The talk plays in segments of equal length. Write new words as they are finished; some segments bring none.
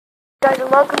Guys,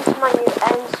 and welcome to my new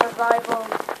end survival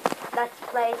let's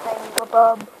play thing,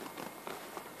 Bob.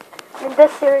 In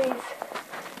this series,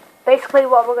 basically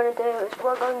what we're going to do is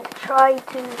we're going to try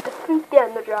to defeat the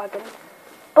Ender Dragon,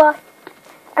 but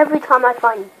every time I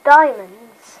find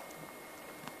diamonds,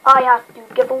 I have to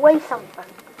give away something.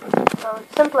 So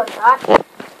it's simple as that.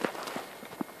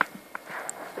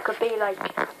 It could be like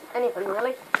anything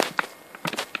really.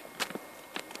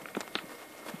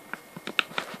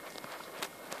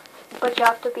 But you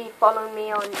have to be following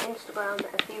me on Instagram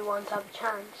if you want to have a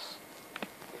chance.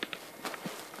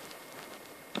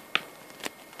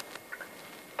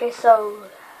 Okay, so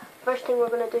first thing we're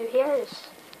going to do here is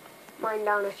mine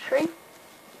down a tree.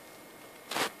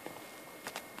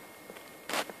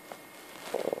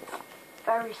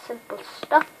 Very simple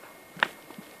stuff.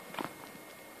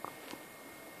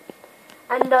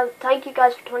 And thank you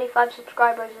guys for 25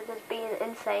 subscribers. It has been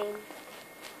insane.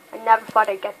 I never thought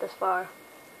I'd get this far.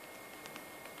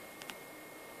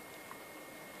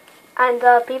 And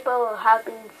people have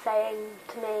been saying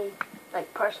to me,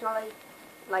 like personally,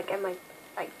 like in my,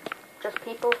 like just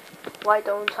people, why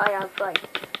don't I have like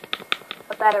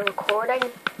a better recording?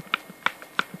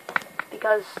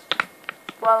 Because,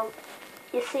 well,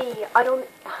 you see, I don't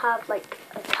have like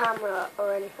a camera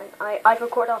or anything. I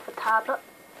record off a tablet.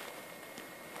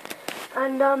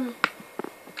 And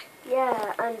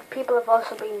yeah, and people have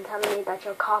also been telling me that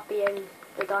you're copying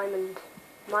the diamond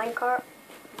minecart.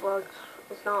 Well,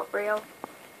 it's not real.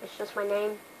 It's just my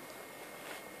name.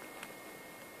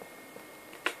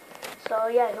 So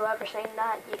yeah, whoever's saying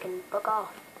that, you can fuck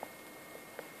off.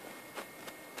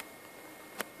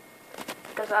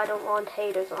 Because I don't want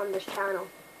haters on this channel.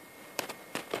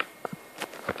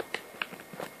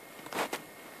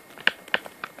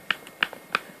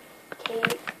 Okay,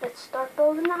 let's start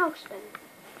building the house then.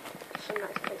 It's a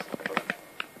nice place to build.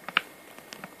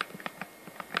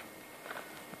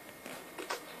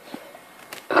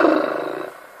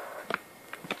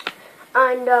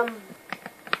 And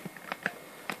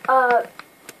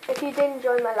if you did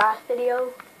enjoy my last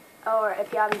video, or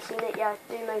if you haven't seen it yet,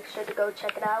 do make sure to go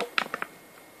check it out.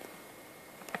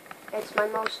 It's my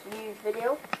most viewed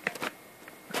video.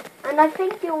 And I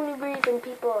think the only reason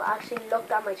people actually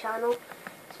looked at my channel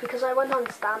is because I went on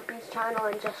Stampy's channel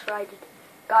and just wrote,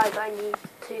 guys, I need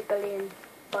 2 billion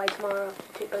by tomorrow,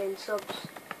 2 billion subs.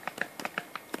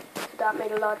 So that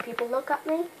made a lot of people look at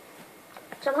me,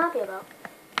 which I'm happy about.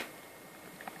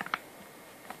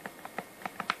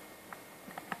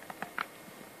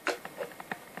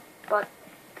 But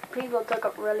people took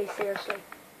it really seriously.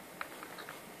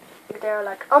 They were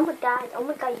like, oh my god,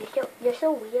 you're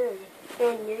so weird.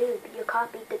 You're a noob, you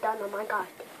copied the diamond minecart.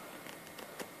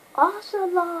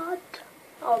 Ocelot!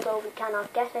 Although we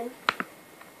cannot get him.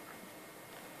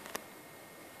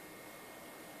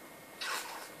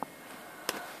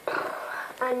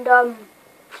 And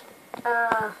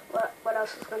what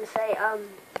else was I going to say?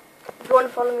 If you want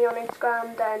to follow me on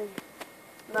Instagram, then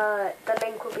the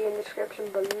link will be in the description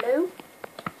below.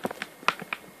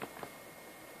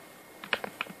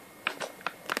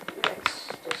 Let's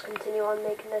just continue on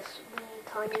making this wee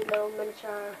tiny little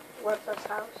miniature worthless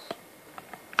house.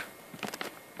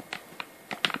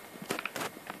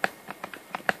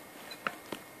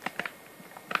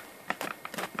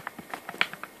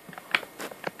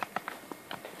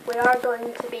 We are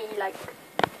going to be like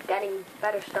getting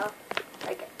better stuff,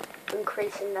 like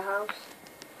increasing the house.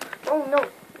 Oh no,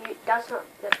 that's not,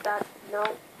 no,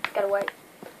 get away.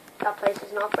 That place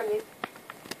is not for you.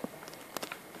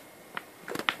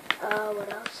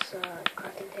 What else?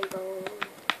 Crafting table.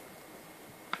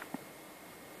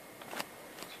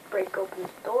 Let's break open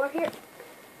this door here.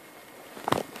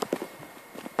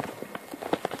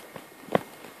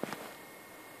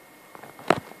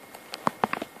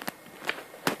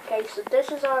 Okay, so this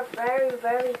is our very,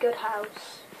 very good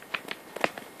house.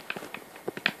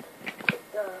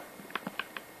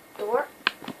 Door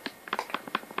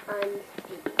and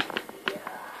the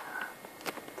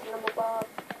thingamabob.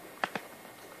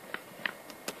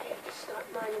 Okay, let's start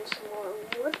mining some more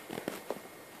wood.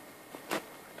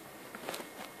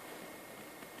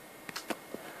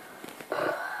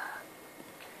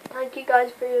 Thank you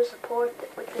guys for your support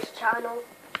with this channel.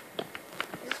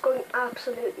 This is going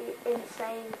absolutely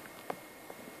insane.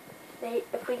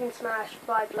 If we can smash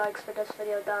 5 likes for this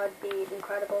video, that would be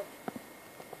incredible.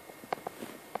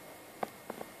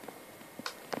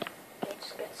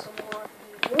 Get some more of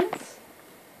the woods,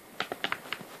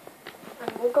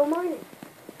 and we'll go mining.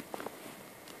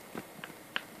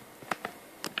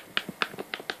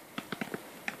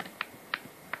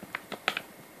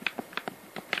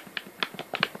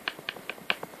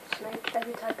 Let's make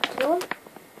every type of tool.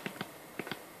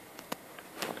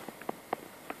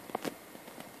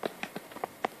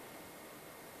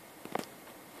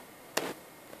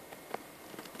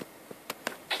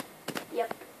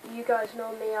 You guys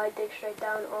know me, I dig straight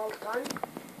down all the time.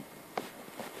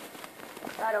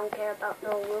 I don't care about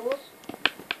no rules.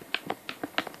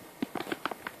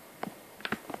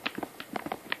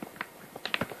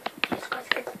 Jesus Christ.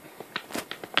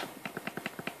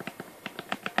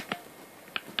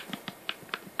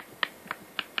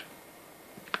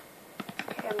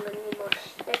 Okay, I'm gonna need more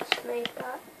sticks to make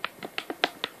that.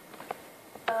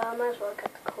 I might as well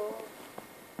get the coal.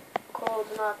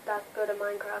 Coal's not that good at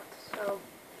Minecraft, so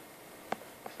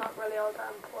it's not really all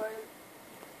that important.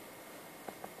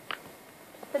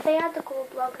 But they had the gold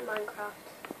block in Minecraft.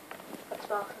 That's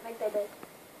well, I think they did.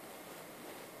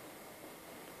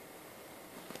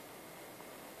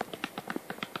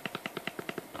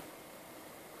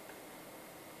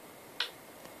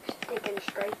 Just digging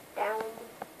straight down.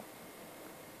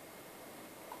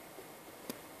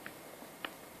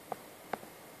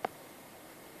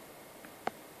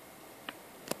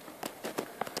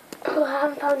 Oh, I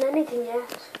haven't found anything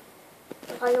yet.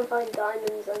 If I can find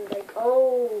diamonds, I'm like,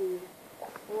 oh.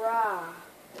 Crap.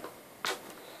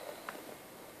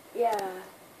 Yeah.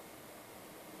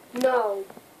 No.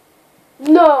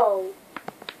 No!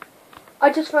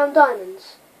 I just found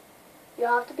diamonds. You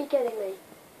have to be kidding me.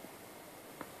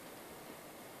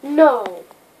 No.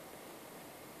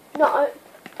 No,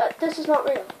 this is not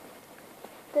real.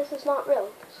 This is not real.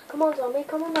 Come on, zombie,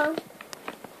 come on down.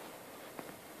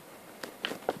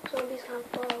 Zombies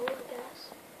can't blow, I guess.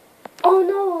 Oh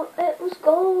no, it was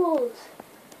gold.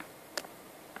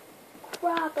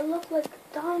 Crap, it looked like a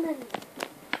diamond.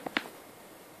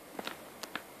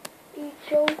 Are you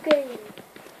joking?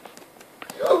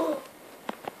 Oh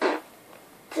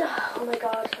my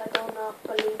gosh, I do not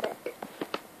believe it.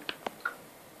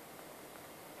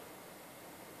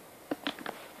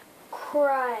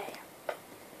 Crap.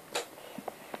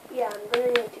 Yeah, I'm gonna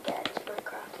need to get into my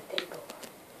crafting table.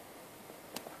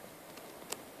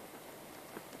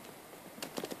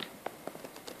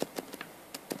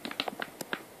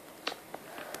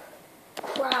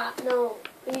 Crap, no.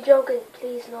 Are you joking?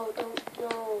 Please, no, don't,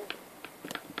 no.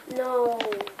 No.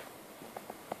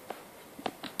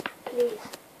 Please.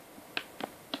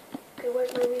 Okay,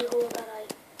 where's my wee hole that I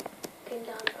came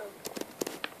down from?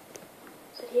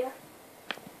 Is it here?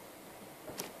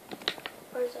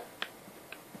 Where is it?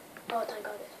 Oh, thank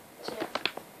God it's here.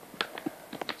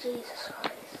 Jesus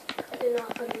Christ. I do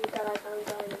not believe that I found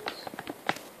diamonds.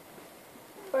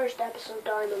 First episode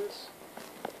diamonds.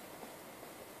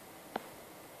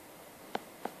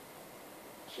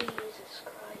 Jesus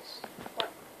Christ. What?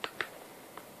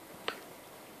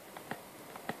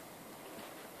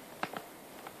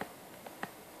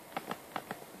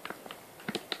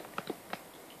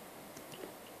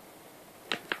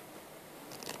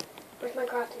 Where's my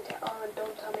crafting table? Oh, and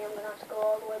don't tell me I'm gonna have to go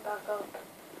all the way back up.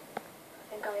 I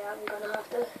think I am gonna have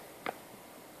to.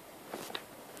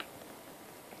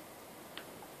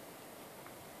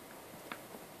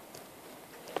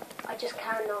 I just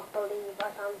cannot believe I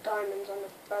found diamonds on the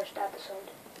first episode.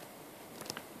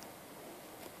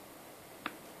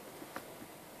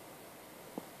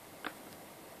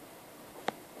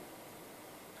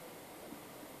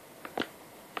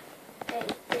 Hey,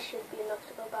 this should be enough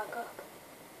to go back up.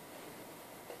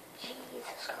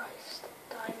 Jesus Christ,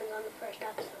 diamonds on the first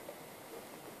episode.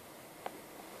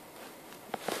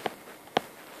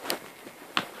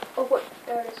 Oh wait,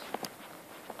 there it is.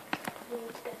 I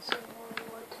need to get some more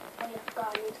wood. Oh yeah, I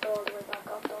forgot I need to go all the way back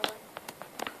up, don't I?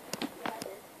 Yeah, I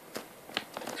did.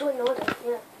 Actually, no, I didn't,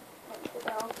 yeah. What the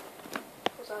hell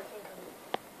was I thinking?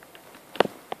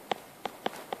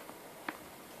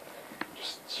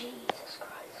 Just Jesus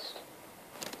Christ.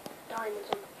 Diamonds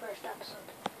on the first episode.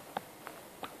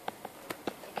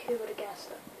 Like, who would have guessed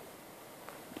it?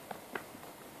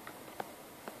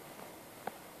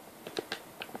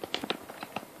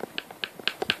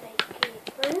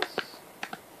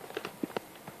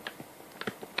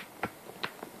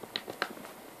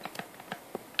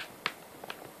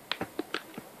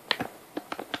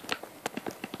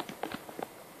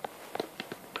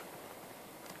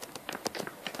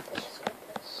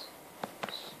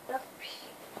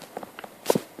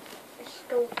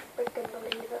 Don't freaking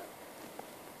believe it.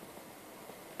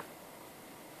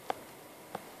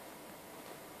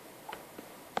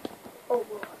 Oh,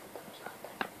 whoa, that was not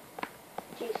there.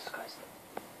 Jesus Christ.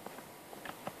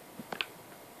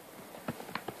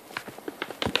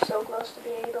 I'm so close to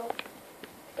being able to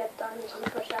get diamonds on the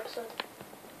first episode.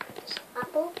 This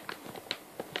apple.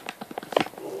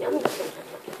 Yum.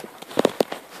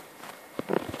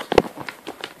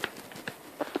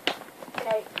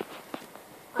 Okay.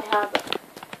 I have it.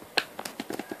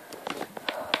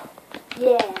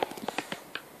 Yes.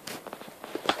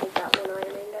 Take that one, I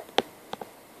named it.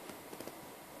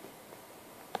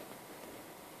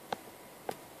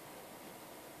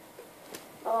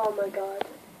 Oh my god.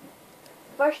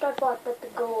 First I thought that the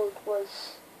gold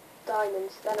was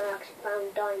diamonds, then I actually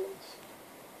found diamonds.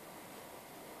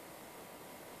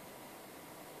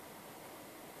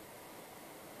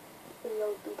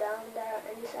 He'll be down there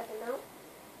any second now.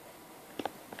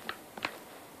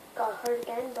 Got hurt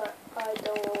again, but I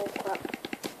don't crap.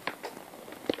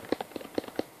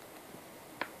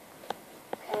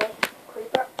 Okay,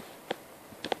 creeper.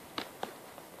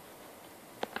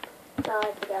 Now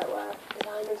I forget where the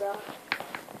diamonds are.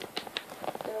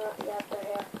 Yeah, they're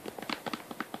here.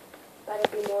 Better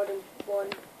be more than one.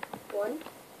 1,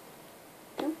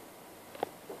 2,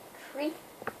 3,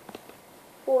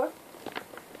 4,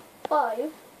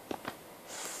 5,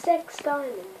 6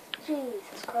 diamonds.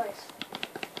 Jesus Christ.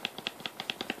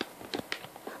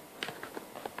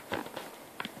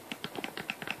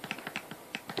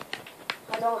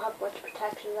 I don't have much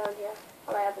protection down here.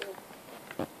 All I have is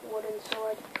a wooden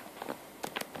sword.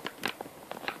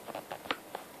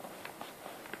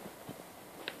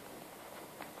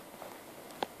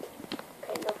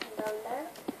 Okay, nothing down there.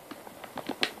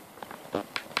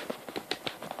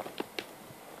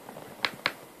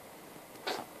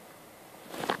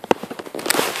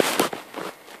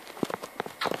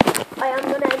 I am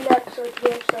going to end the episode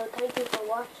here, so thank you for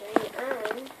watching,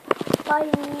 and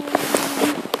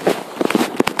bye!